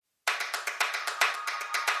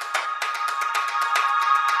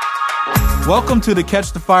Welcome to the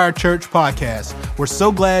Catch the Fire Church podcast. We're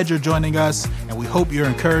so glad you're joining us, and we hope you're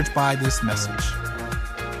encouraged by this message.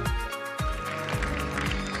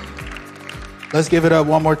 Let's give it up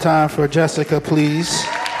one more time for Jessica, please.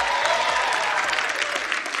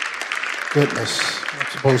 Goodness, I'm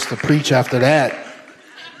supposed to preach after that.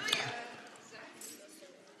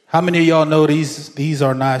 How many of y'all know these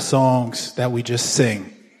are not songs that we just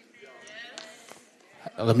sing?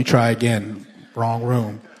 Let me try again. Wrong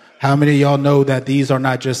room. How many of y'all know that these are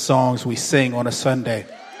not just songs we sing on a Sunday?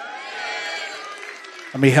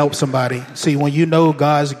 Let me help somebody. See, when you know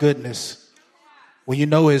God's goodness, when you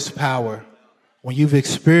know his power, when you've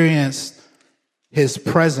experienced his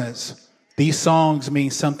presence, these songs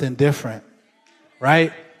mean something different,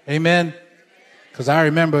 right? Amen? Because I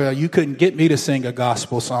remember you couldn't get me to sing a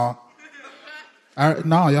gospel song.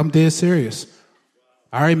 No, I'm dead serious.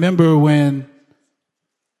 I remember when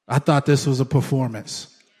I thought this was a performance.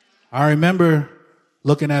 I remember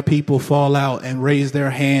looking at people fall out and raise their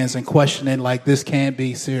hands and questioning like this can't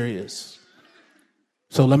be serious.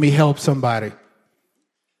 So let me help somebody.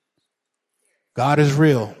 God is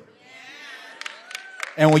real.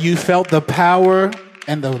 And when you felt the power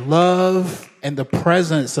and the love and the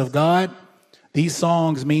presence of God, these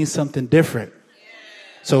songs mean something different.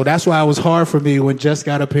 So that's why it was hard for me when Jess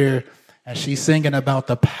got up here and she's singing about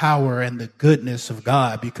the power and the goodness of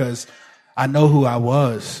God, because I know who I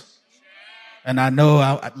was. And I know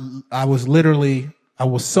I was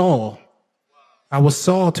Saul. I was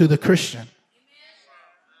Saul to the Christian.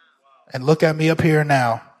 And look at me up here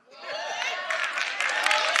now.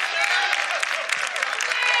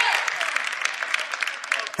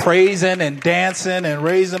 Praising and dancing and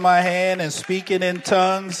raising my hand and speaking in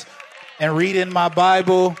tongues and reading my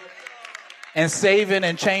Bible and saving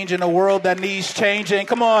and changing a world that needs changing.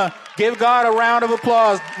 Come on, give God a round of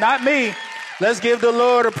applause. Not me. Let's give the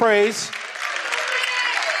Lord a praise.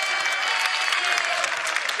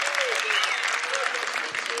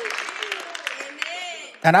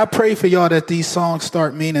 And I pray for y'all that these songs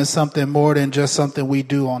start meaning something more than just something we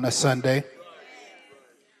do on a Sunday.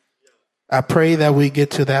 I pray that we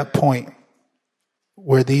get to that point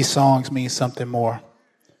where these songs mean something more.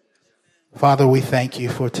 Father, we thank you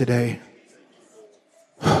for today.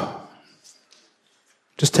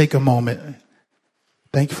 Just take a moment.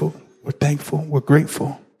 Thankful. We're thankful. We're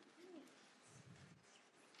grateful.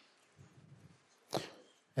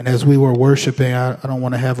 And as we were worshiping, I don't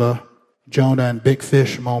want to have a Jonah and Big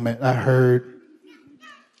Fish moment. I heard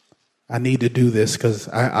I need to do this because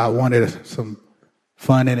I wanted some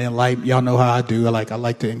fun and enlightenment. Y'all know how I do. I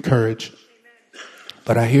like to encourage.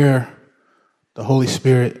 But I hear the Holy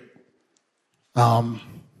Spirit.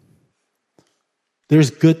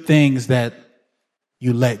 There's good things that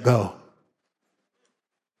you let go.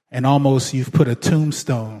 And almost you've put a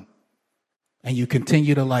tombstone and you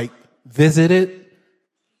continue to visit it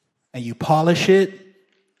and you polish it.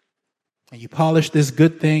 And you polish this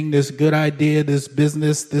good thing, this good idea, this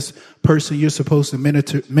business, this person you're supposed to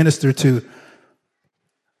minister to.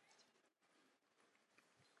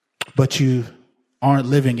 But you aren't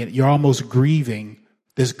living it. You're almost grieving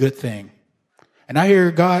this good thing. And I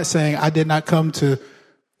hear God saying, I did not come to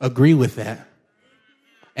agree with that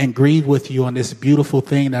and grieve with you on this beautiful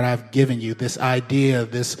thing that I've given you, this idea,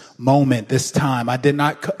 this moment, this time. I do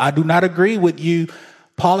not agree with you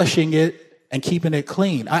polishing it and keeping it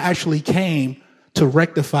clean. I actually came to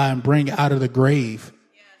rectify and bring out of the grave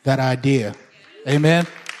that idea. Amen.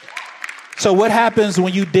 So what happens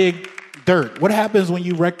when you dig dirt? What happens when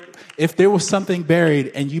if there was something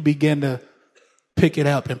buried and you begin to pick it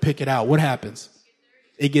up and pick it out, what happens?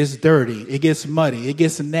 It gets dirty. It gets muddy. It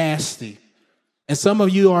gets nasty. And some of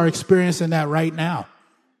you are experiencing that right now.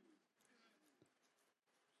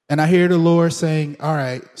 And I hear the Lord saying, all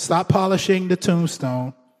right, stop polishing the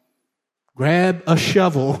tombstone. Grab a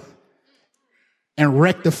shovel and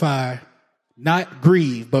rectify, not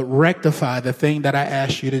grieve, but rectify the thing that I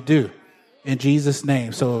asked you to do in Jesus'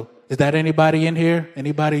 name. So is that anybody in here?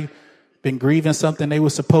 Anybody been grieving something they were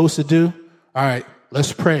supposed to do? All right,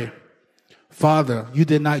 let's pray. Father, you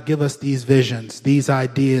did not give us these visions, these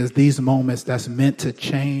ideas, these moments that's meant to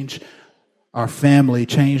change our family,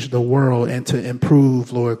 change the world, and to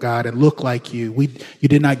improve, Lord God, and look like you. You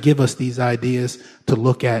did not give us these ideas to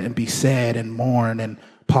look at and be sad and mourn and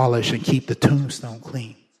polish and keep the tombstone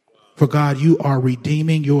clean. For God, you are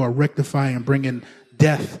redeeming, you are rectifying and bringing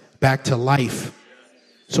death back to life.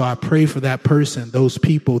 So I pray for that person, those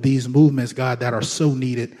people, these movements, God, that are so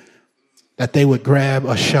needed, that they would grab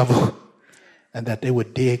a shovel and that they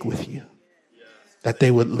would dig with you, that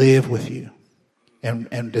they would live with you.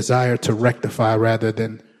 And desire to rectify rather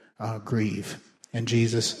than grieve. In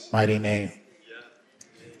Jesus' mighty name.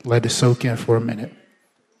 Let it soak in for a minute.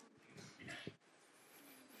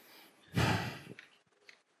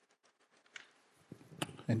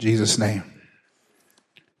 In Jesus' name.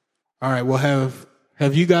 All right, well,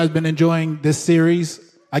 have you guys been enjoying this series?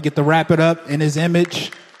 I get to wrap it up in his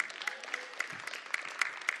image.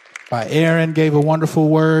 By Aaron gave a wonderful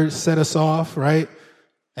word, set us off, right?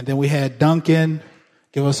 And then we had Duncan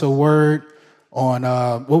give us a word on,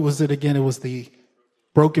 what was it again? It was the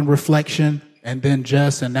broken reflection. And then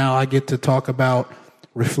Jess, and now I get to talk about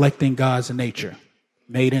reflecting God's nature,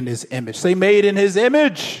 made in his image. Say, made in his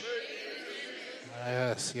image.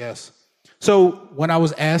 Yes, yes. So when I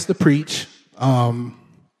was asked to preach, I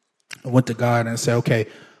went to God and said, okay,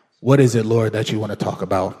 what is it, Lord, that you want to talk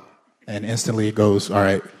about? And instantly it goes, all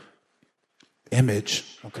right,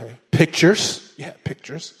 image, okay. Pictures, yeah,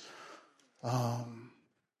 pictures.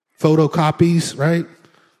 Photocopies, right?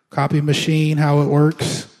 Copy machine, how it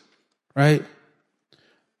works, right?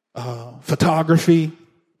 Photography.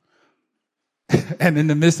 And in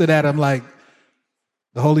the midst of that, I'm like,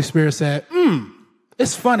 the Holy Spirit said,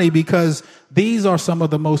 it's funny because these are some of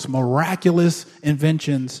the most miraculous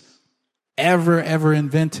inventions ever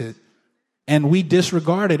invented. And we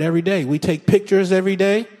disregard it every day. We take pictures every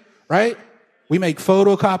day, right? We make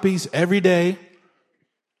photocopies every day.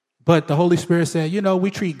 But the Holy Spirit said,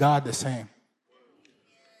 we treat God the same.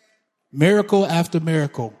 Miracle after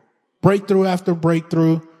miracle, breakthrough after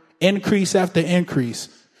breakthrough, increase after increase.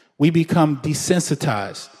 We become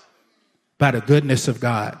desensitized by the goodness of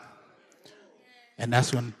God. And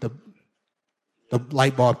that's when the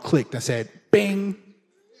light bulb clicked and said, bing.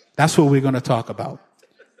 That's what we're going to talk about.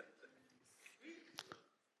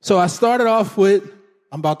 So I started off with,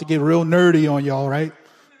 I'm about to get real nerdy on y'all, right?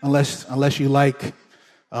 Unless you like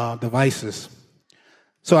devices.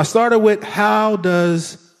 So I started with, how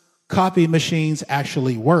does copy machines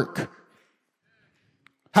actually work?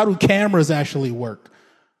 How do cameras actually work?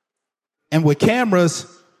 And with cameras,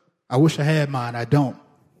 I wish I had mine. I don't.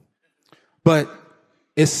 But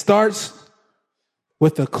it starts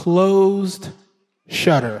with a closed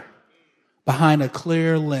shutter behind a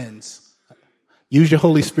clear lens. Use your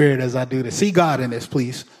Holy Spirit as I do this. See God in this,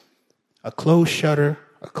 please. A closed shutter,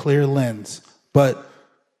 a clear lens. But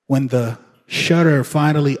when the shutter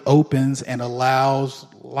finally opens and allows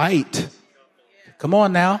light, come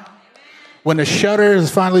on now. When the shutter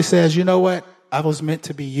finally says, you know what? I was meant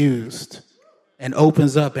to be used, and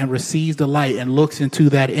opens up and receives the light and looks into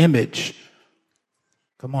that image.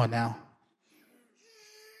 Come on now.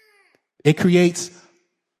 It creates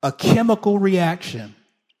a chemical reaction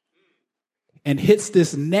and hits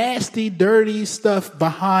this nasty, dirty stuff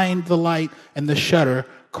behind the light and the shutter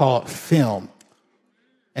called film.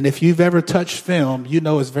 And if you've ever touched film, you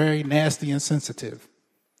know it's very nasty and sensitive.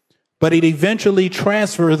 But it eventually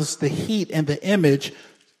transfers the heat and the image,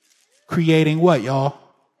 creating what, y'all?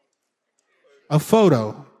 A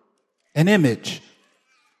photo, an image.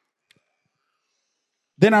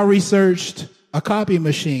 Then I researched a copy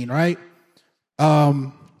machine, right?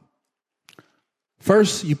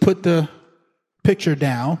 First, you put the picture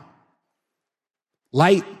down.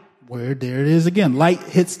 Light, there it is again. Light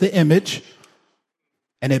hits the image,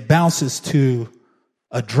 and it bounces to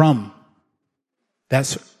a drum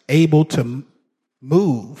that's able to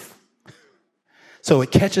move. So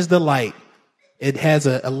it catches the light. It has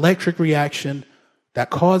an electric reaction that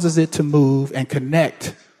causes it to move and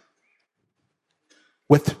connect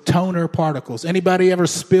with toner particles. Anybody ever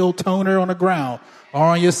spill toner on the ground or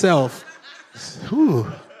on yourself?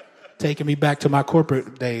 Whew, taking me back to my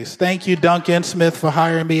corporate days. Thank you, Duncan Smith, for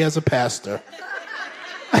hiring me as a pastor.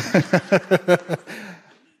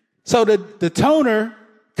 So the toner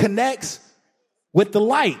connects with the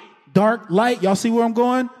light, dark light. Y'all see where I'm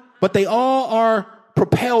going? But they all are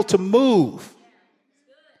propelled to move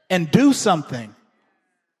and do something.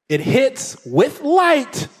 It hits with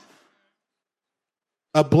light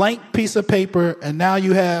a blank piece of paper, and now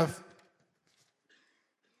you have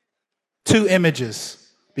two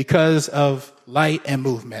images because of light and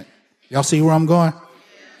movement. Y'all see where I'm going?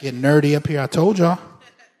 Getting nerdy up here. I told y'all.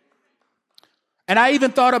 And I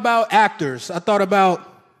even thought about actors. I thought about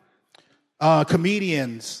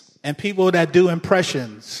comedians and people that do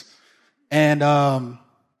impressions. And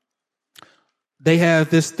they have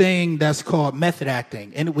this thing that's called method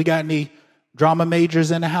acting. And we got any drama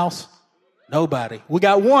majors in the house? Nobody. We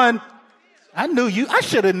got one. I knew you. I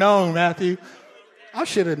should have known, Matthew. I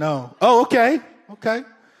should have known. Oh, okay. Okay.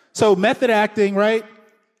 So method acting, right,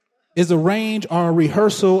 is a range or a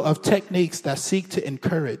rehearsal of techniques that seek to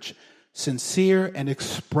encourage sincere and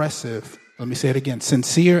expressive, let me say it again,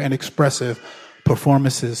 sincere and expressive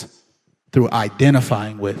performances through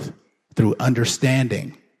identifying with, through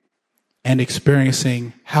understanding, and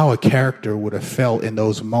experiencing how a character would have felt in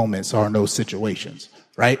those moments or in those situations,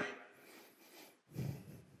 right?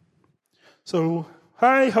 So,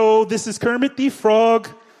 hi ho, this is Kermit the Frog.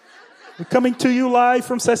 We're coming to you live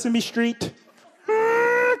from Sesame Street.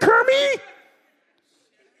 Kermit,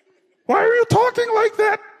 why are you talking like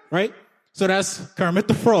that? Right? So that's Kermit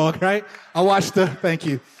the Frog, right? Thank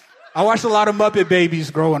you. I watched a lot of Muppet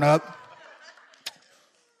Babies growing up.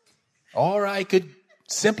 Or I could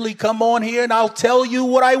simply come on here and I'll tell you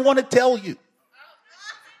what I want to tell you.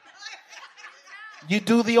 You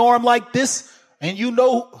do the arm like this and you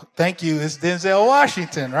know, thank you, it's Denzel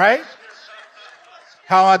Washington, right?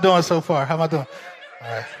 How am I doing so far? How am I doing? All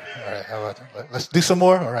right, how about that? Let's do some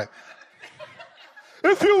more? All right.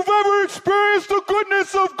 If you've ever experienced the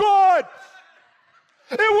goodness of God,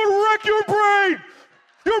 it would wreck your brain.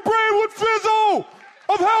 Your brain would fizzle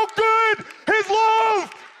of how good his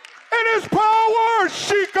love and his power.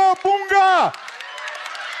 Shika bunga.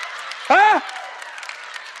 Huh?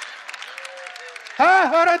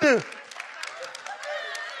 How'd I do?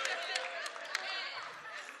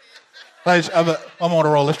 I'm on a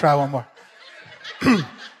roll. Let's try one more.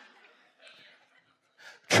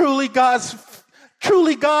 Truly,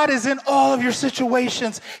 God is in all of your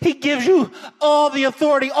situations. He gives you all the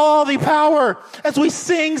authority, all the power. As we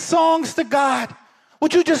sing songs to God,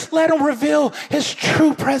 would you just let him reveal his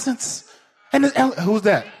true presence? And who's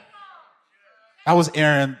that? That was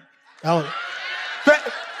Aaron. How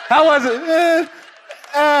was it?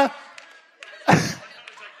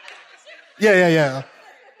 Yeah.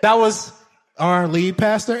 That was our lead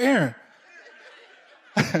pastor, Aaron.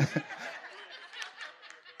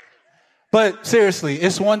 But seriously,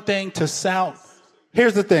 it's one thing to sound.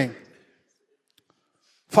 Here's the thing.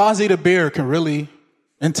 Fozzie the Bear can really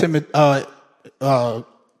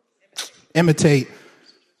imitate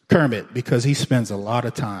Kermit because he spends a lot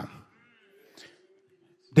of time.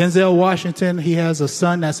 Denzel Washington, he has a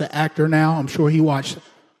son that's an actor now. I'm sure he watched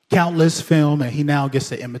countless film and he now gets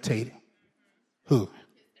to imitate him. Who?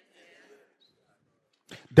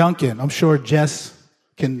 Duncan, I'm sure Jess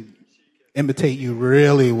can imitate you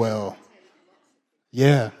really well.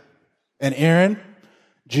 Yeah. And Aaron,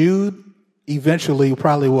 Jude eventually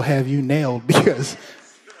probably will have you nailed because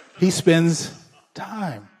he spends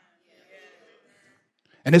time.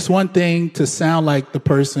 And it's one thing to sound like the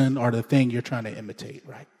person or the thing you're trying to imitate,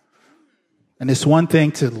 right? And it's one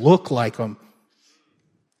thing to look like them.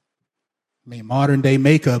 I mean, modern day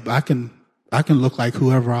makeup, I can look like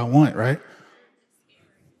whoever I want, right?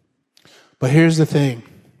 But here's the thing.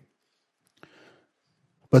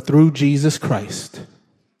 But through Jesus Christ,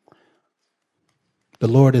 the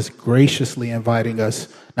Lord is graciously inviting us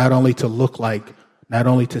not only to look like, not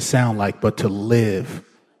only to sound like, but to live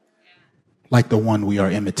like the one we are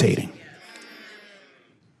imitating.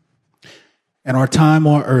 And our time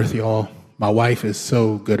on earth, y'all, my wife is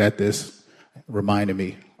so good at this, reminding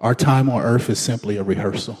me, our time on earth is simply a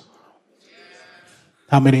rehearsal.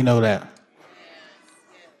 How many know that?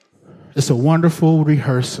 It's a wonderful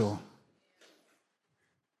rehearsal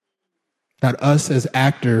that us as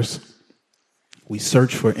actors, we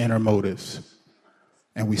search for inner motives,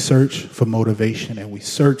 and we search for motivation, and we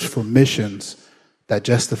search for missions that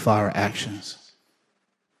justify our actions.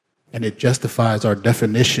 And it justifies our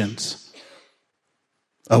definitions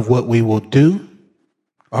of what we will do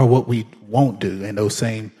or what we won't do in those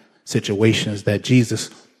same situations that Jesus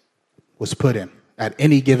was put in at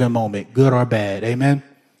any given moment, good or bad. Amen?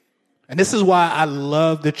 And this is why I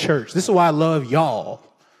love the church. This is why I love y'all.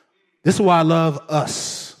 This is why I love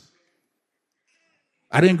us.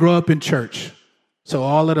 I didn't grow up in church. So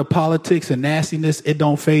all of the politics and nastiness, it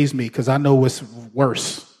don't faze me because I know what's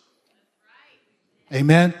worse.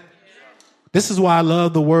 Amen? This is why I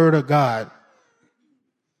love the word of God.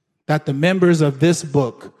 That the members of this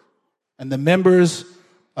book and the members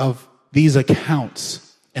of these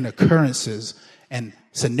accounts and occurrences and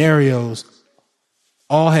scenarios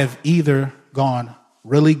all have either gone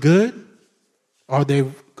really good or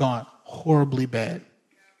they've gone horribly bad.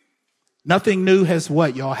 Nothing new has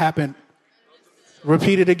what, y'all, happened?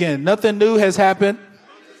 Repeat it again. Nothing new has happened.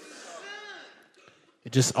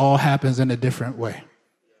 It just all happens in a different way.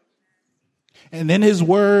 And in his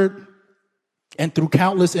word, and through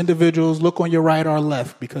countless individuals, look on your right or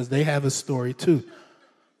left, because they have a story too.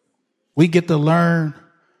 We get to learn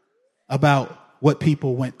about what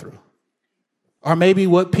people went through. Or maybe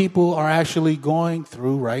what people are actually going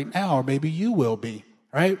through right now, or maybe you will be,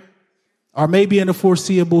 right? Or maybe in the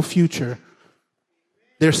foreseeable future,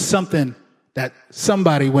 there's something that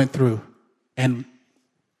somebody went through and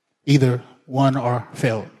either won or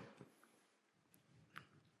failed.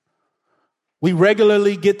 We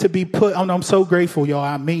regularly get to be put, I'm so grateful, y'all,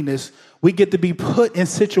 I mean this. We get to be put in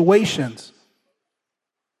situations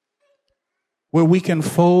where we can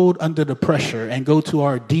fold under the pressure and go to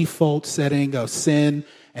our default setting of sin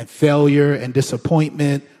and failure and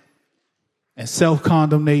disappointment and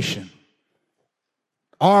self-condemnation.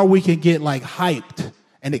 Or we can get like hyped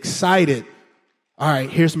and excited. All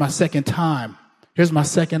right, here's my second time. Here's my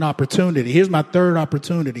second opportunity. Here's my third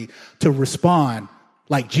opportunity to respond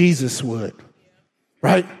like Jesus would.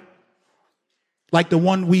 Right? Like the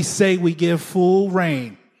one we say we give full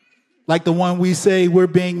reign. Like the one we say we're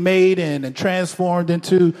being made in and transformed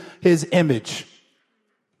into his image.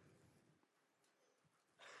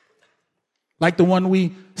 Like the one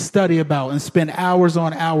we study about and spend hours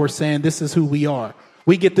on hours saying this is who we are.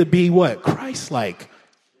 We get to be what? Christ-like.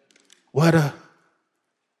 What a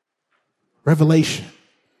revelation.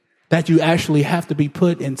 That you actually have to be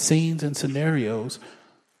put in scenes and scenarios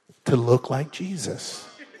to look like Jesus.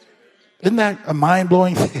 Isn't that a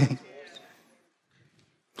mind-blowing thing?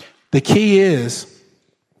 The key is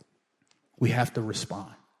we have to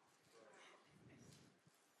respond.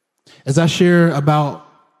 As I share about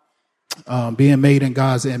being made in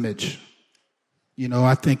God's image,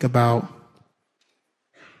 I think about,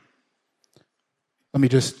 let me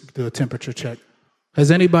just do a temperature check.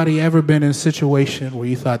 Has anybody ever been in a situation where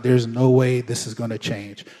you thought there's no way this is going to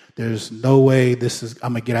change? There's no way I'm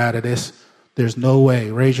going to get out of this. There's no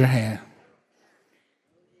way. Raise your hand.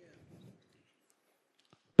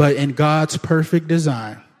 But in God's perfect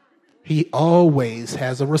design, he always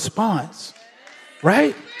has a response,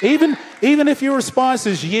 right? Even if your response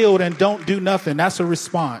is yield and don't do nothing, that's a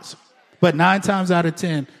response. But 9 times out of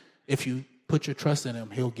 10, if you put your trust in him,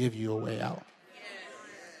 he'll give you a way out.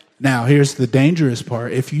 Now, here's the dangerous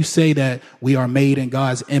part. If you say that we are made in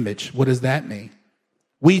God's image, what does that mean?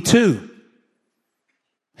 We too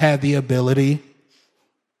have the ability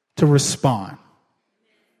to respond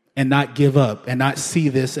and not give up and not see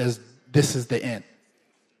this as this is the end.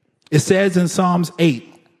 It says in Psalms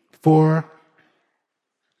 8, 4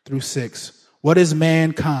 through 6, what is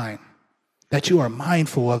mankind that you are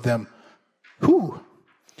mindful of them?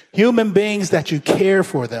 Human beings that you care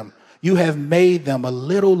for them. You have made them a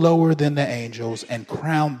little lower than the angels and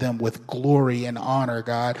crowned them with glory and honor,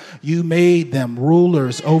 God. You made them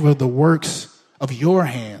rulers over the works of your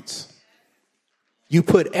hands. You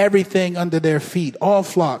put everything under their feet, all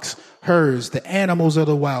flocks, herds, the animals of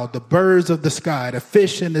the wild, the birds of the sky, the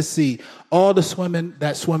fish in the sea, all that swim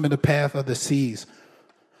in the path of the seas.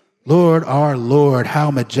 Lord, our Lord, how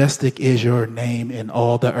majestic is your name in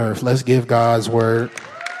all the earth. Let's give God's word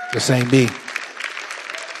the same be.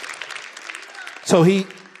 So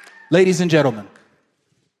ladies and gentlemen,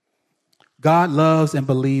 God loves and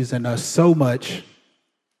believes in us so much.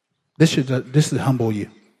 This should humble you.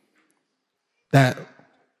 That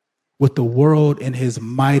with the world in his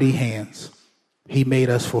mighty hands, he made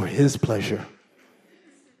us for his pleasure.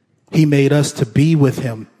 He made us to be with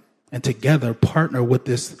him and together partner with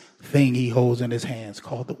this thing he holds in his hands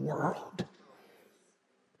called the world.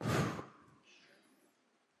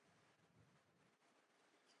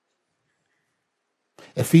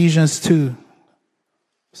 Ephesians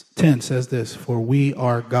 2:10 says this, for we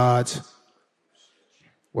are God's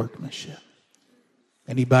workmanship.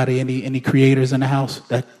 Anybody, any creators in the house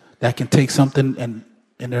that can take something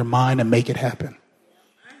in their mind and make it happen?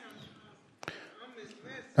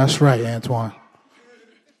 That's right, Antoine.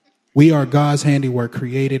 We are God's handiwork,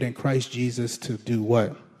 created in Christ Jesus to do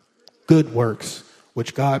what? Good works,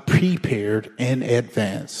 which God prepared in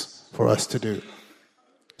advance for us to do.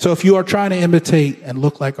 So if you are trying to imitate and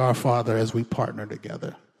look like our Father as we partner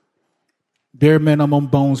together, bare minimum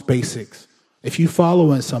bones basics. If you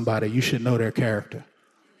follow in somebody, you should know their character.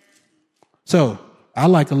 So I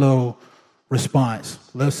like a little response.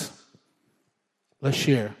 Let's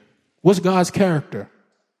share. What's God's character?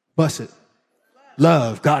 Bust it.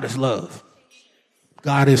 Love. God is love.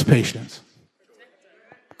 God is patience.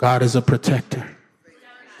 God is a protector.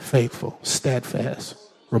 Faithful, steadfast,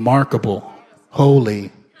 remarkable,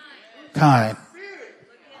 holy, kind,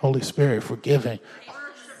 Holy Spirit, forgiving,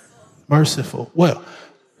 merciful. Well,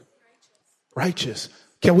 righteous.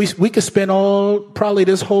 We could spend probably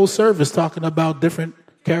this whole service talking about different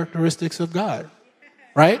characteristics of God,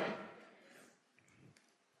 right?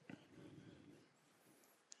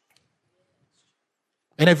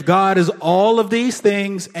 And if God is all of these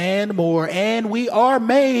things and more, and we are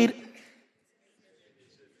made,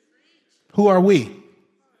 who are we?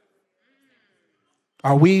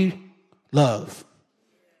 Are we love?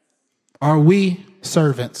 Are we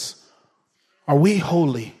servants? Are we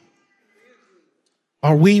holy?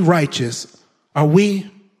 Are we righteous? Are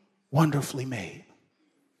we wonderfully made.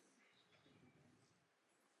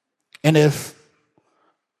 And if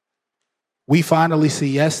we finally say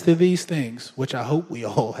yes to these things, which I hope we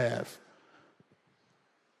all have,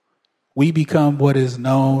 we become what is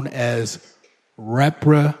known as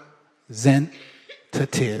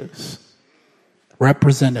representatives.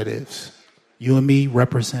 Representatives. You and me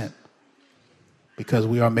represent because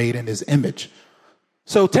we are made in his image.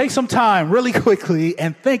 So take some time really quickly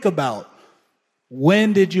and think about,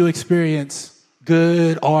 when did you experience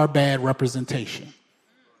good or bad representation?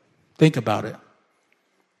 Think about it.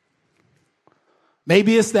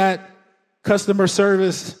 Maybe it's that customer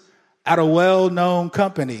service at a well-known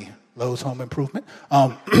company, Lowe's Home Improvement.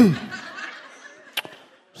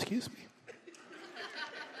 Excuse me.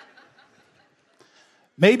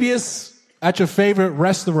 Maybe it's at your favorite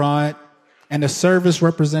restaurant and the service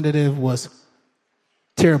representative was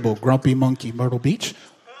terrible. Grumpy Monkey, Myrtle Beach.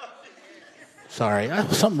 Sorry,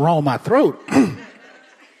 something wrong with my throat.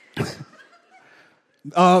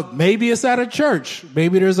 Maybe it's at a church.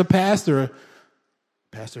 Maybe there's a pastor,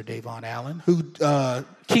 Pastor Davone Allen, who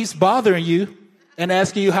keeps bothering you and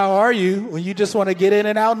asking you, how are you, when you just want to get in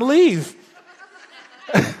and out and leave.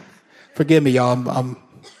 Forgive me, y'all. I'm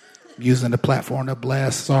using the platform to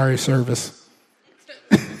blast. Sorry, service.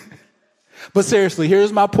 But seriously,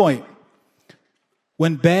 here's my point.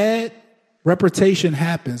 When bad reputation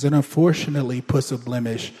happens, it unfortunately puts a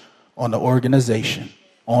blemish on the organization,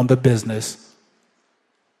 on the business.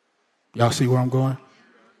 Y'all see where I'm going?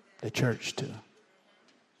 The church, too.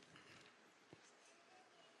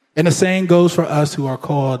 And the same goes for us who are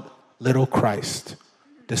called little Christ,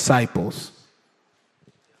 disciples,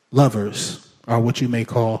 lovers, or what you may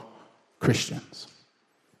call Christians.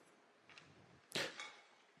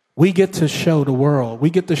 We get to show the world, we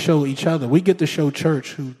get to show each other, we get to show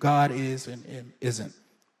church who God is and isn't.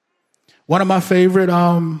 One of my favorite,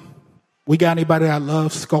 we got anybody that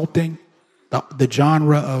loves sculpting? The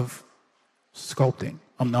genre of sculpting.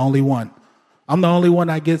 I'm the only one. I'm the only one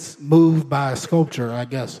that gets moved by a sculpture, I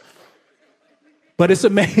guess. But it's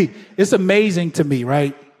amazing to me,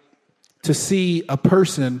 right? To see a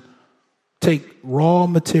person take raw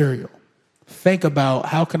material. Think about,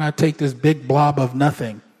 how can I take this big blob of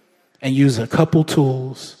nothing and use a couple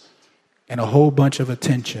tools and a whole bunch of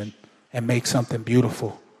attention and make something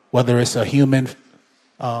beautiful, whether it's a human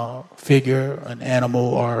figure, an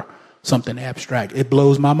animal, or something abstract. It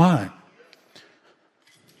blows my mind.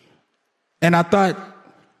 And I thought,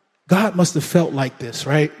 God must have felt like this,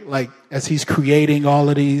 right? Like as he's creating all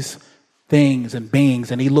of these things and beings,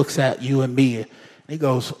 and he looks at you and me, and he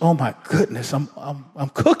goes, oh my goodness, I'm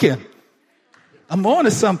cooking. I'm on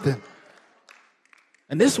to something.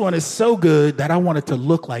 And this one is so good that I want it to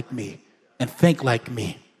look like me and think like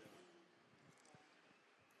me.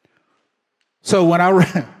 So when I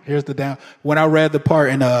read, when I read the part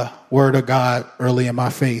in the Word of God early in my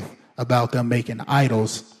faith about them making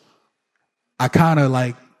idols, I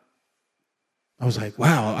was like,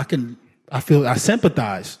 wow, I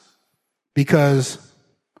sympathize, because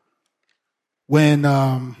when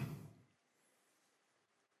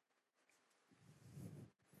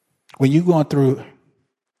you're going through,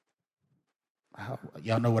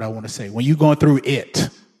 y'all know what I want to say. When you're going through it,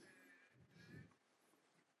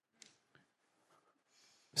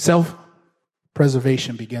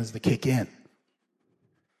 self-preservation begins to kick in.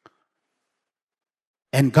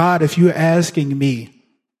 And God, if you're asking me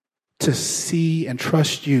to see and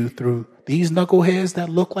trust you through these knuckleheads that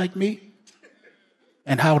look like me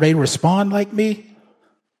and how they respond like me,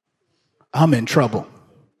 I'm in trouble.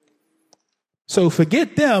 So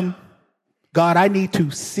forget them. God, I need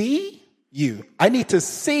to see you. I need to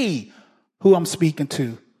see who I'm speaking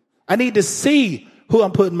to. I need to see who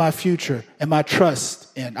I'm putting my future and my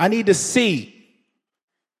trust in. I need to see.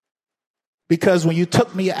 Because when you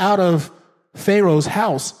took me out of Pharaoh's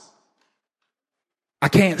house, I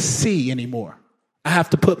can't see anymore. I have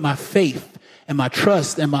to put my faith and my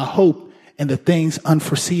trust and my hope in the things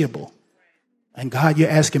unforeseeable. And God, you're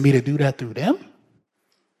asking me to do that through them?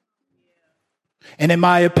 And in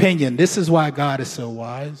my opinion, this is why God is so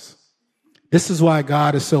wise. This is why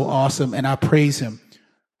God is so awesome. And I praise him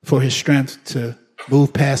for his strength to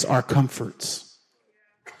move past our comforts.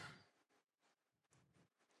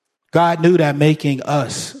 God knew that making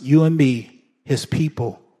us, you and me, his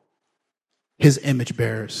people, his image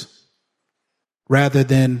bearers, rather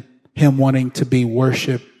than him wanting to be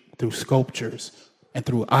worshiped through sculptures and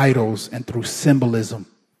through idols and through symbolism.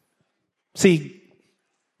 See,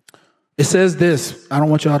 it says this, I don't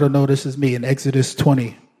want y'all to know this is me, in Exodus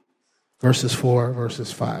 20, verses 4,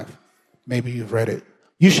 verses 5. Maybe you've read it.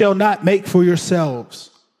 You shall not make for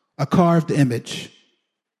yourselves a carved image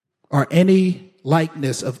or any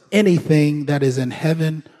likeness of anything that is in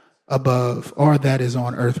heaven above, or that is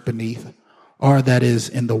on earth beneath, or that is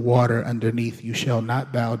in the water underneath. You shall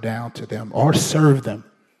not bow down to them or serve them.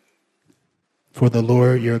 For the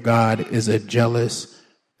Lord your God is a jealous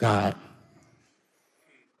God.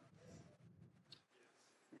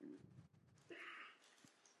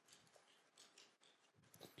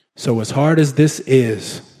 So as hard as this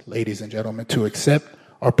is, ladies and gentlemen, to accept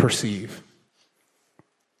or perceive,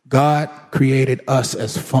 God created us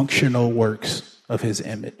as functional works of his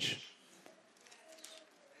image.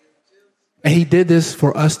 And he did this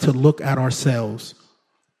for us to look at ourselves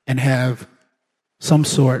and have some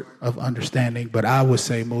sort of understanding, but I would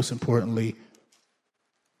say most importantly,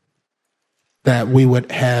 that we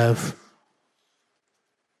would have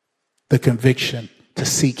the conviction to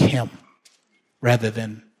seek him rather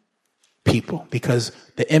than people, because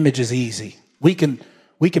the image is easy. We can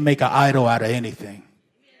make an idol out of anything.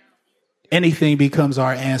 Anything becomes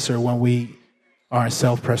our answer when we are in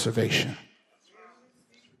self-preservation.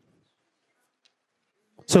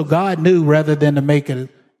 So God knew, rather than to make an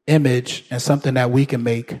image and something that we can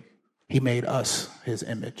make, he made us his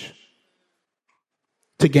image.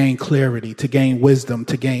 To gain clarity, to gain wisdom,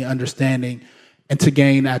 to gain understanding, and to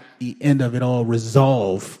gain, at the end of it all,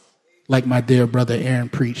 resolve, like my dear brother Aaron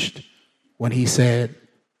preached when he said,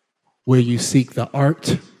 will you seek the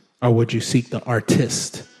art or would you seek the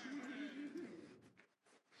artist?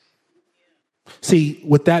 See,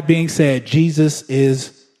 with that being said, Jesus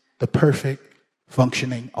is the perfect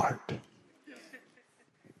functioning art.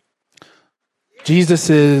 He's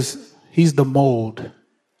the mold,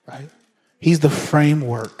 right? He's the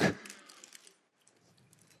framework.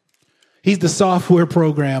 He's the software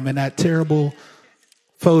program in that terrible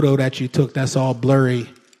photo that you took that's all blurry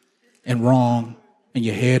and wrong and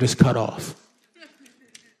your head is cut off.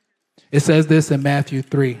 It says this in Matthew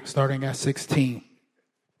 3, starting at 16.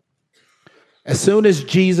 As soon as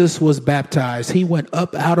Jesus was baptized, he went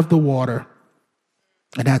up out of the water,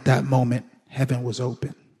 and at that moment, heaven was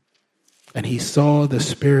open. And he saw the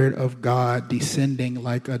Spirit of God descending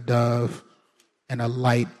like a dove, and a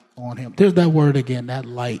light on him. There's that word again, that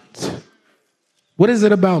light. What is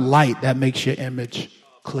it about light that makes your image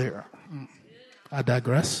clear? I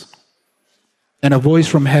digress. And a voice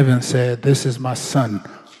from heaven said, this is my son,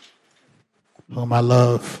 whom I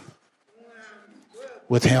love.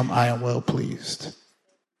 With him I am well pleased.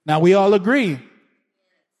 Now we all agree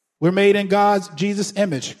we're made in God's Jesus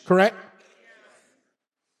image, correct?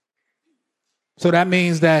 So that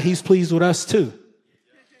means that he's pleased with us too.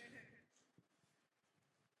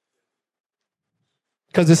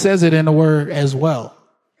 Because it says it in the word as well.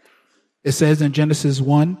 It says in Genesis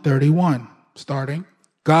 1:31, starting,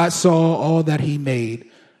 God saw all that he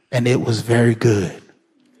made, and it was very good.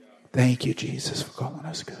 Thank you, Jesus, for calling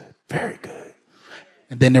us good. Very good.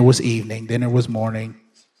 And then there was evening, then there was morning.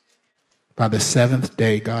 By the seventh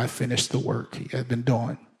day, God finished the work he had been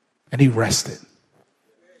doing, and he rested.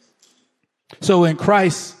 So in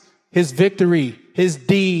Christ, his victory, his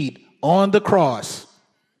deed on the cross,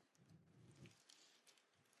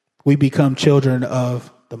 we become children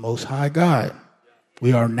of the Most High God.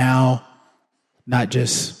 We are now not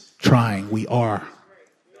just trying, we are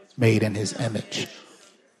made in his image.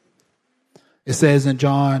 It says in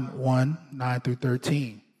John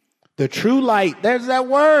 1:9-13, the true light, there's that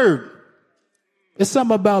word. It's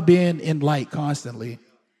something about being in light constantly.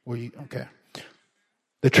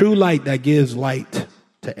 The true light that gives light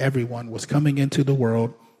to everyone was coming into the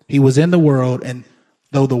world. He was in the world, and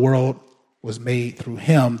though the world was made through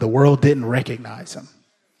him, the world didn't recognize him.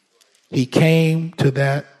 He came to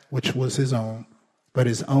that which was his own, but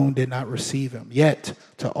his own did not receive him. Yet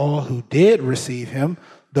to all who did receive him,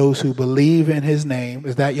 those who believe in his name,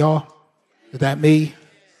 is that y'all? Is that me?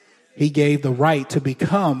 He gave the right to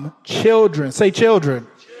become children. Say children.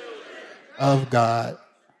 Of God.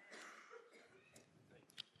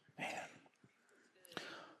 Man.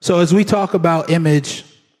 So as we talk about image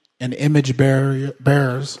and image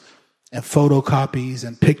bearers and photocopies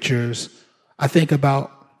and pictures, I think about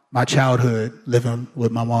my childhood living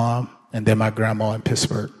with my mom and then my grandma in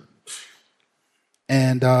Pittsburgh.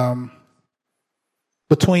 And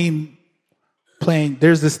between playing,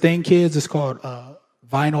 there's this thing, kids, it's called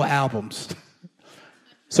vinyl albums.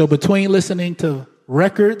 So between listening to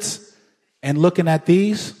records and looking at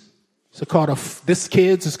these, this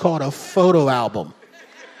kids is called a photo album.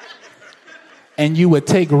 And you would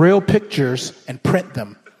take real pictures and print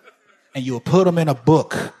them, and you would put them in a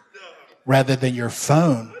book rather than your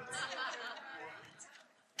phone.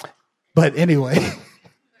 But anyway,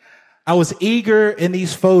 I was eager in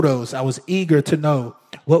these photos. I was eager to know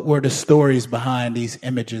what were the stories behind these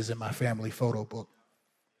images in my family photo book?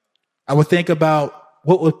 I would think about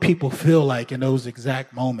what would people feel like in those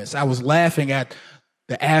exact moments. I was laughing at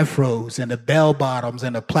the afros and the bell bottoms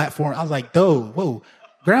and the platform. I was like, whoa,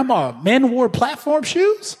 Grandma, men wore platform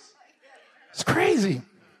shoes? It's crazy.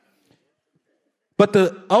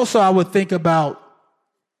 But also I would think about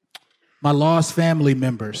my lost family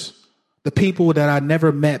members, the people that I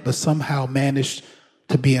never met but somehow managed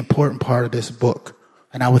to be an important part of this book.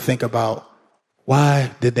 And I would think about,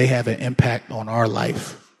 why did they have an impact on our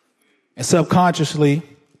life? And subconsciously,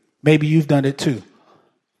 maybe you've done it too.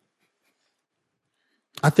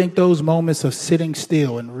 I think those moments of sitting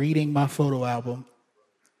still and reading my photo album,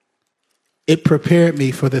 it prepared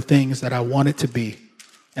me for the things that I wanted to be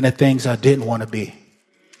and the things I didn't want to be.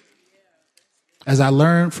 As I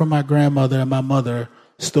learned from my grandmother and my mother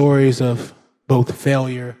stories of both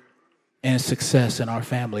failure and success in our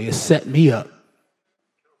family, it set me up.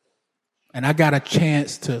 And I got a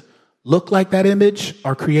chance to look like that image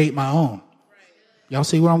or create my own. Y'all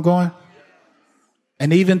see where I'm going?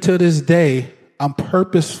 And even to this day, I'm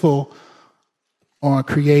purposeful on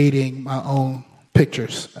creating my own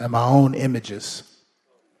pictures and my own images.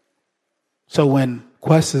 So when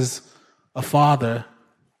Quest is a father,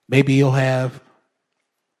 maybe you'll have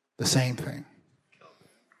the same thing.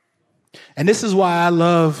 And this is why I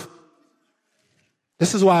love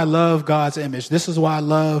God's image. This is why I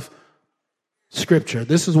love Scripture.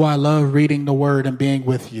 This is why I love reading the Word and being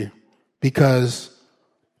with you, because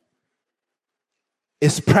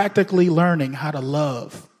it's practically learning how to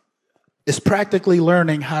love. It's practically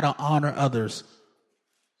learning how to honor others.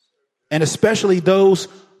 And especially those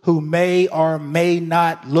who may or may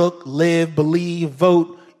not look, live, believe,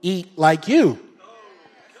 vote, eat like you.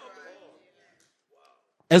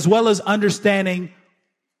 As well as understanding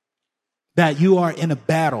that you are in a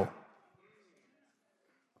battle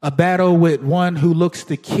with one who looks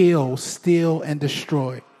to kill, steal, and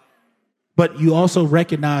destroy. But you also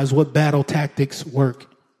recognize what battle tactics work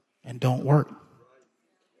and don't work.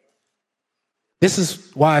 This is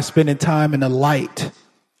why spending time in the light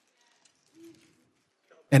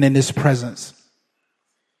and in His presence.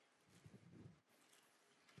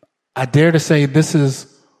 I dare to say this is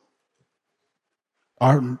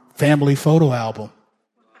our family photo album.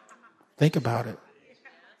 Think about it.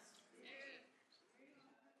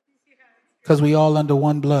 Because we all under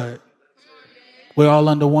one blood. We're all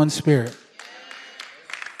under one spirit.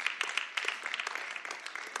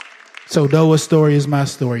 So Noah's story is my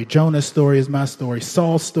story. Jonah's story is my story.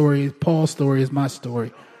 Saul's story, Paul's story is my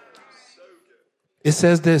story. It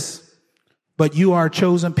says this, but you are a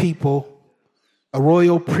chosen people, a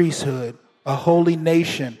royal priesthood, a holy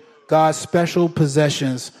nation, God's special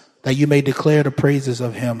possessions, that you may declare the praises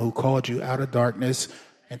of Him who called you out of darkness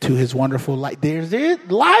into His wonderful light. There's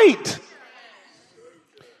it, light.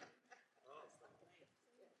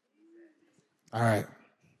 All right.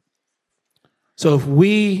 So if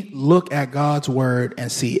we look at God's word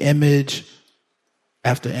and see image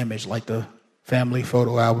after image, like the family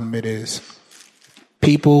photo album it is,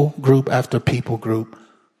 people group after people group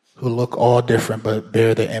who look all different but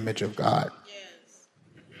bear the image of God. Yes.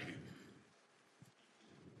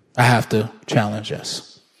 I have to challenge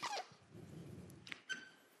us.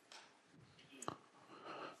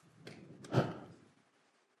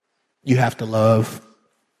 You have to love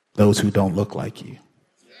those who don't look like you.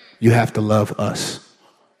 You have to love us.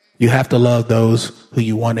 You have to love those who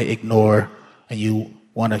you want to ignore and you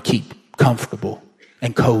want to keep comfortable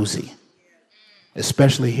and cozy,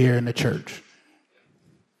 especially here in the church.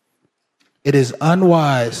 It is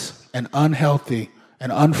unwise and unhealthy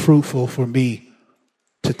and unfruitful for me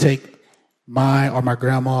to take my or my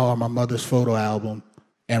grandma or my mother's photo album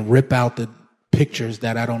and rip out the pictures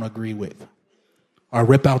that I don't agree with or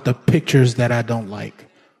rip out the pictures that I don't like.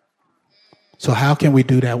 So how can we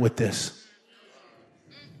do that with this?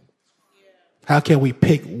 How can we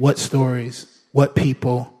pick what stories, what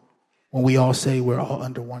people, when we all say we're all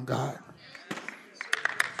under one God?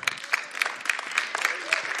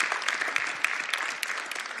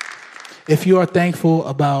 If you are thankful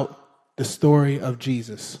about the story of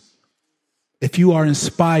Jesus, if you are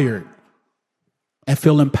inspired and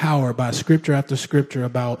feel empowered by scripture after scripture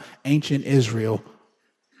about ancient Israel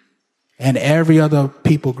and every other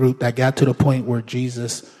people group that got to the point where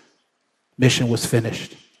Jesus' mission was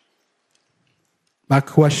finished, my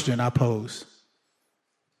question I pose,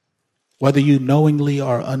 whether you knowingly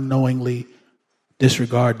or unknowingly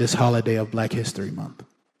disregard this holiday of Black History Month,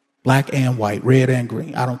 black and white, red and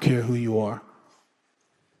green, I don't care who you are,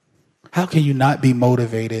 how can you not be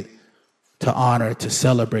motivated to honor, to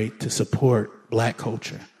celebrate, to support Black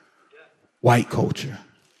culture, white culture,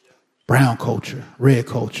 brown culture, red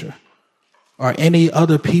culture, or any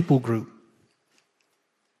other people group.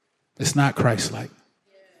 It's not Christ-like.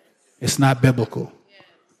 It's not biblical.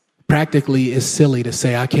 Practically, it's silly to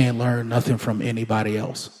say I can't learn nothing from anybody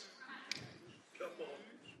else.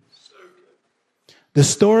 The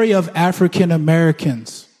story of African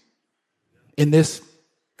Americans in this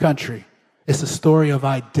country is a story of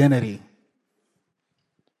identity.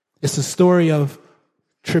 It's a story of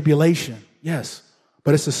tribulation, yes,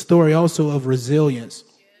 but it's a story also of resilience.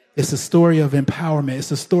 It's a story of empowerment. It's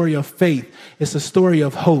a story of faith. It's a story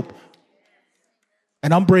of hope.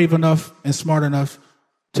 And I'm brave enough and smart enough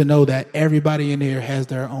to know that everybody in here has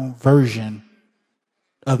their own version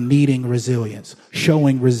of needing resilience,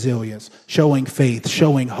 showing faith,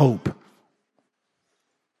 showing hope.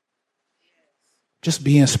 Just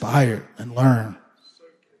be inspired and learn.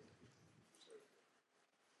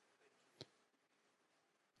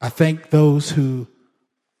 I thank those who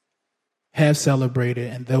have celebrated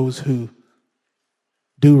and those who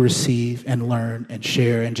do receive and learn and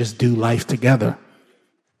share and just do life together.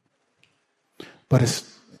 But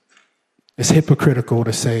it's hypocritical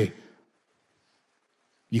to say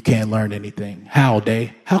you can't learn anything. How,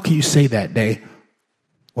 Day? How can you say that, Day?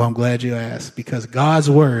 Well, I'm glad you asked, because God's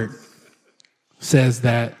word says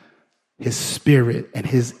that his spirit and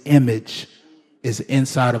his image is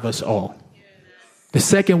inside of us all. The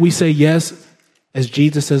second we say yes, as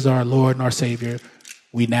Jesus is our Lord and our Savior,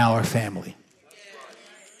 we now are family.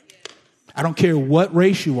 I don't care what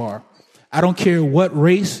race you are. I don't care what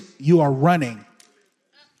race you are running.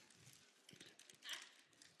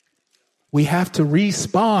 We have to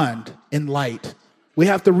respond in light. We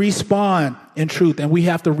have to respond in truth, and we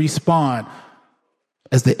have to respond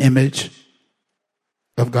as the image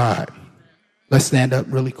of God. Let's stand up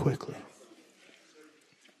really quickly.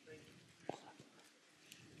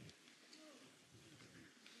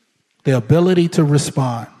 The ability to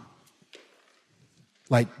respond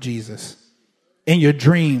like Jesus. In your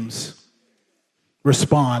dreams,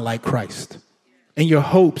 respond like Christ. In your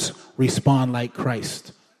hopes, respond like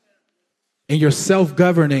Christ. In your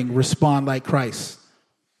self-governing, respond like Christ.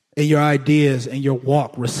 In your ideas and your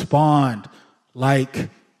walk, respond like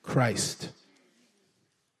Christ.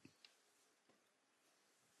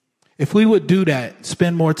 If we would do that,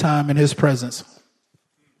 spend more time in his presence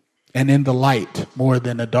and in the light more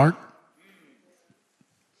than the dark.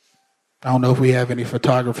 I don't know if we have any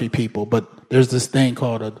photography people, but there's this thing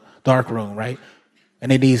called a dark room, right?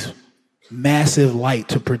 And it needs massive light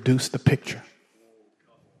to produce the picture.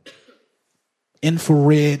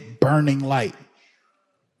 Infrared burning light.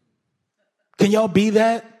 Can y'all be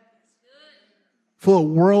that? For a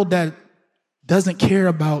world that doesn't care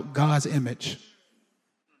about God's image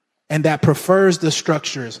and that prefers the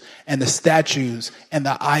structures and the statues and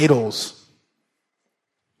the idols,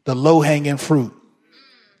 the low-hanging fruit.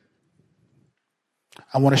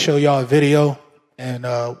 I want to show y'all a video, and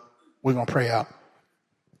we're going to pray out.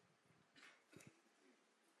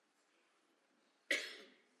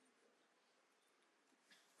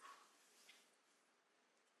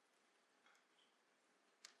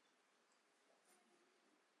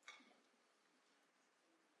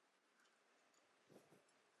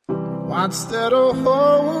 What's there to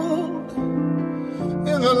hold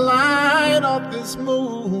in the light of this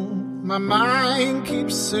moon? My mind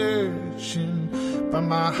keeps searching.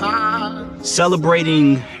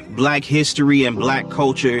 Celebrating Black history and Black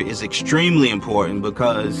culture is extremely important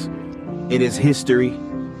because it is history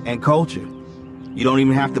and culture. You don't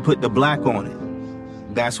even have to put the Black on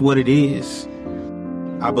it. That's what it is.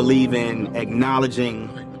 I believe in acknowledging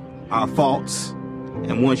our faults,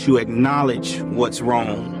 and once you acknowledge what's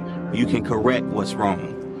wrong, you can correct what's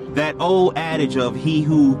wrong. That old adage of he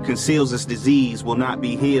who conceals this disease will not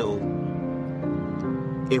be healed.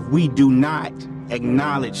 If we do not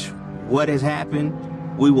acknowledge what has happened,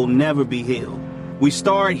 we will never be healed. We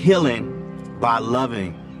start healing by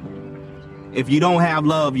loving. If you don't have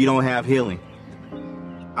love, you don't have healing.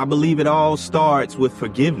 I believe it all starts with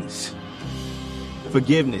forgiveness.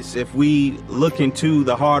 Forgiveness. If we look into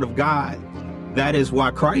the heart of God, that is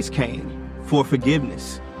why Christ came, for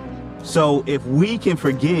forgiveness. So if we can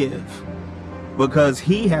forgive because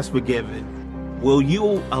he has forgiven, will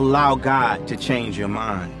you allow God to change your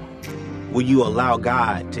mind? Will you allow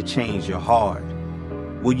God to change your heart?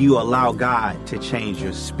 Will you allow God to change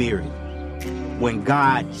your spirit? When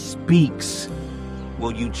God speaks,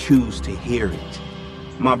 will you choose to hear it?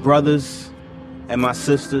 My brothers and my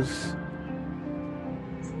sisters,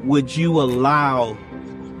 would you allow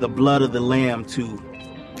the blood of the Lamb to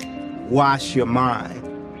wash your mind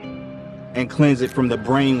and cleanse it from the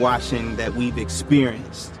brainwashing that we've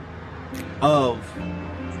experienced of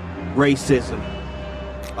racism,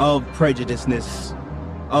 of prejudiceness,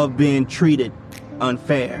 of being treated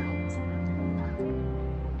unfair.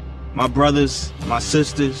 My brothers, my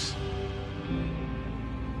sisters,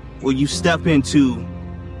 will you step into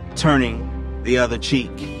turning the other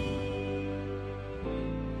cheek?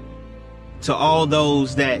 To all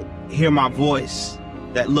those that hear my voice,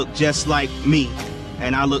 that look just like me,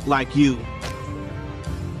 and I look like you,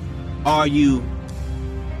 are you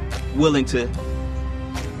willing to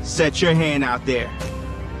set your hand out there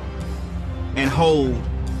and hold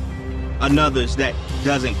another's that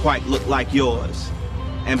doesn't quite look like yours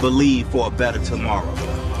and believe for a better tomorrow?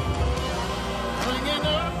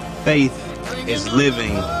 Faith is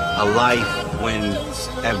living a life when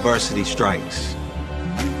adversity strikes.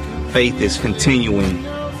 Faith is continuing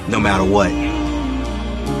no matter what.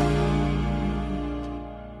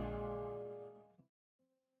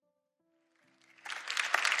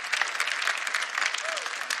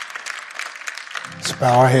 Let's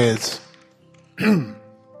bow our heads.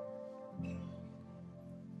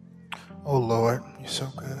 Oh Lord, you're so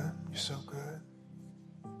good. You're so good.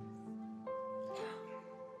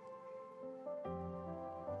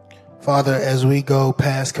 Father, as we go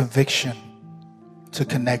past conviction to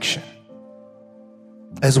connection,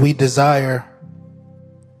 as we desire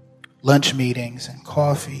lunch meetings and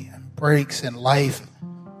coffee and breaks and life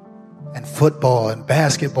and football and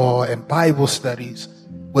basketball and Bible studies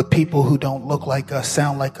with people who don't look like us,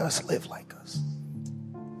 sound like us, live like us,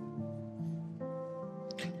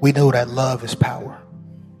 we know that love is power.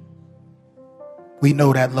 We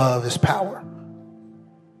know that love is power.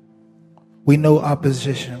 We know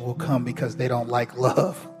opposition will come because they don't like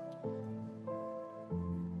love.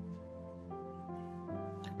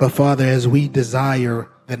 But Father, as we desire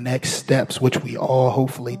the next steps, which we all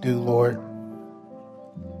hopefully do, Lord,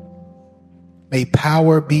 may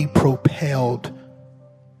power be propelled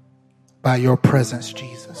by your presence,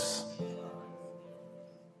 Jesus.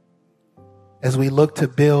 As we look to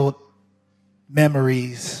build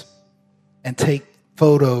memories and take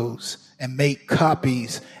photos and make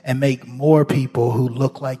copies and make more people who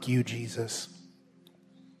look like you, Jesus,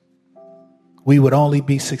 we would only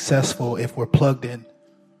be successful if we're plugged in,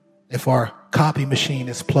 if our copy machine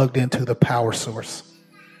is plugged into the power source.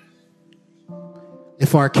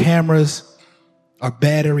 If our cameras are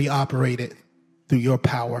battery operated through your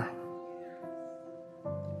power.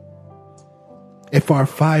 If our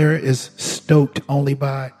fire is stoked only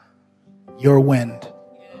by your wind.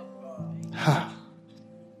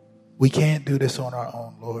 We can't do this on our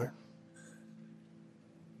own, Lord.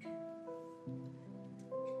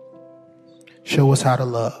 Show us how to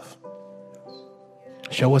love.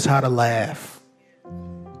 Show us how to laugh.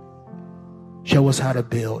 Show us how to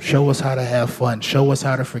build. Show us how to have fun. Show us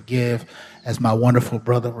how to forgive, as my wonderful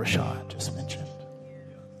brother Rashawn just mentioned.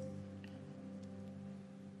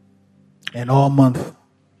 And all month,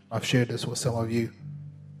 I've shared this with some of you,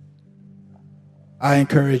 I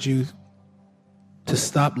encourage you to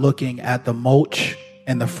stop looking at the mulch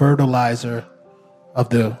and the fertilizer of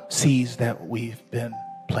the seeds that we've been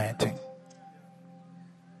planting.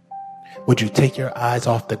 Would you take your eyes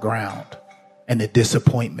off the ground and the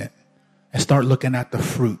disappointment and start looking at the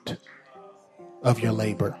fruit of your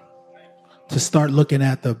labor? To start looking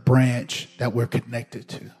at the branch that we're connected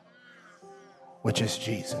to, which is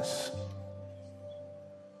Jesus.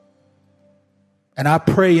 And I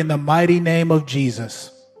pray in the mighty name of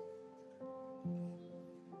Jesus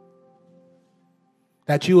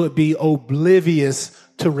that you would be oblivious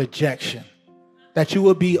to rejection, that you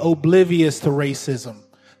would be oblivious to racism,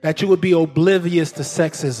 that you would be oblivious to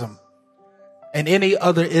sexism and any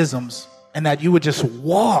other isms, and that you would just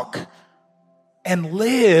walk and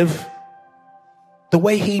live the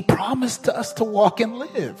way he promised us to walk and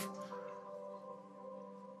live.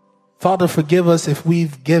 Father, forgive us if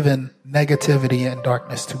we've given negativity and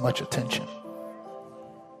darkness too much attention.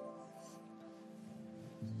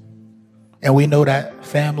 And we know that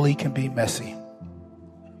family can be messy.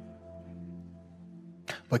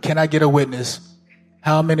 But can I get a witness?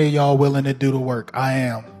 How many of y'all willing to do the work? I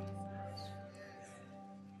am.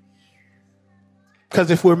 Because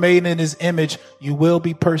if we're made in his image, you will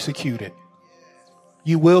be persecuted.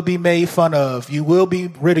 You will be made fun of. You will be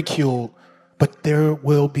ridiculed. But there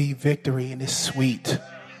will be victory, and it's sweet.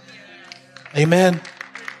 Amen.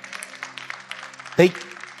 They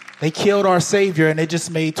killed our Savior, and they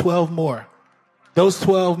just made 12 more. Those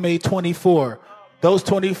 12 made 24. Those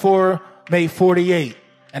 24 made 48.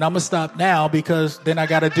 And I'm going to stop now because then I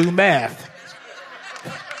got to do math.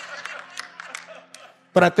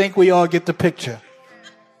 But I think we all get the picture.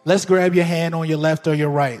 Let's grab your hand on your left or your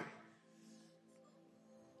right.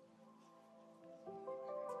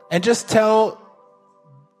 And just tell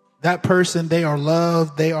that person they are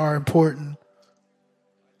loved, they are important,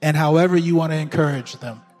 and however you want to encourage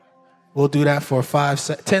them. We'll do that for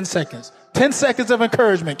 10 seconds. 10 seconds of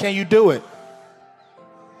encouragement. Can you do it?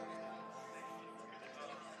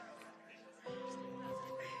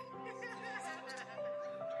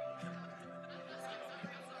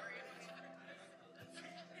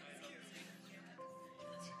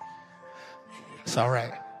 It's all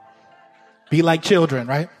right. Be like children,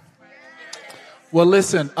 right? Well,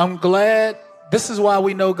 listen, I'm glad. This is why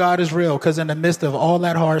we know God is real, because in the midst of all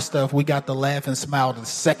that hard stuff, we got to laugh and smile the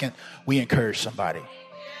second we encourage somebody.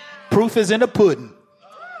 Proof is in the pudding.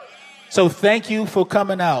 So thank you for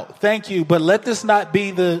coming out. Thank you. But let this not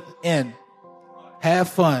be the end. Have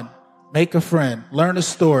fun. Make a friend. Learn a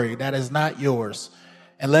story that is not yours.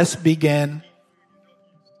 And let's begin.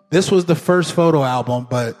 This was the first photo album,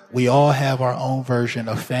 but we all have our own version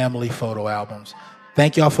of family photo albums.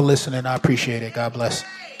 Thank y'all for listening. I appreciate it. God bless.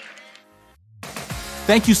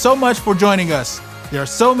 Thank you so much for joining us. There are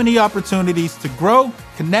so many opportunities to grow,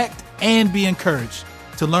 connect, and be encouraged.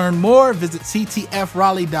 To learn more, visit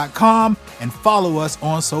ctfraleigh.com and follow us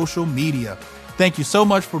on social media. Thank you so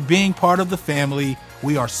much for being part of the family.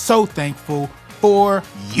 We are so thankful for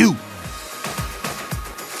you.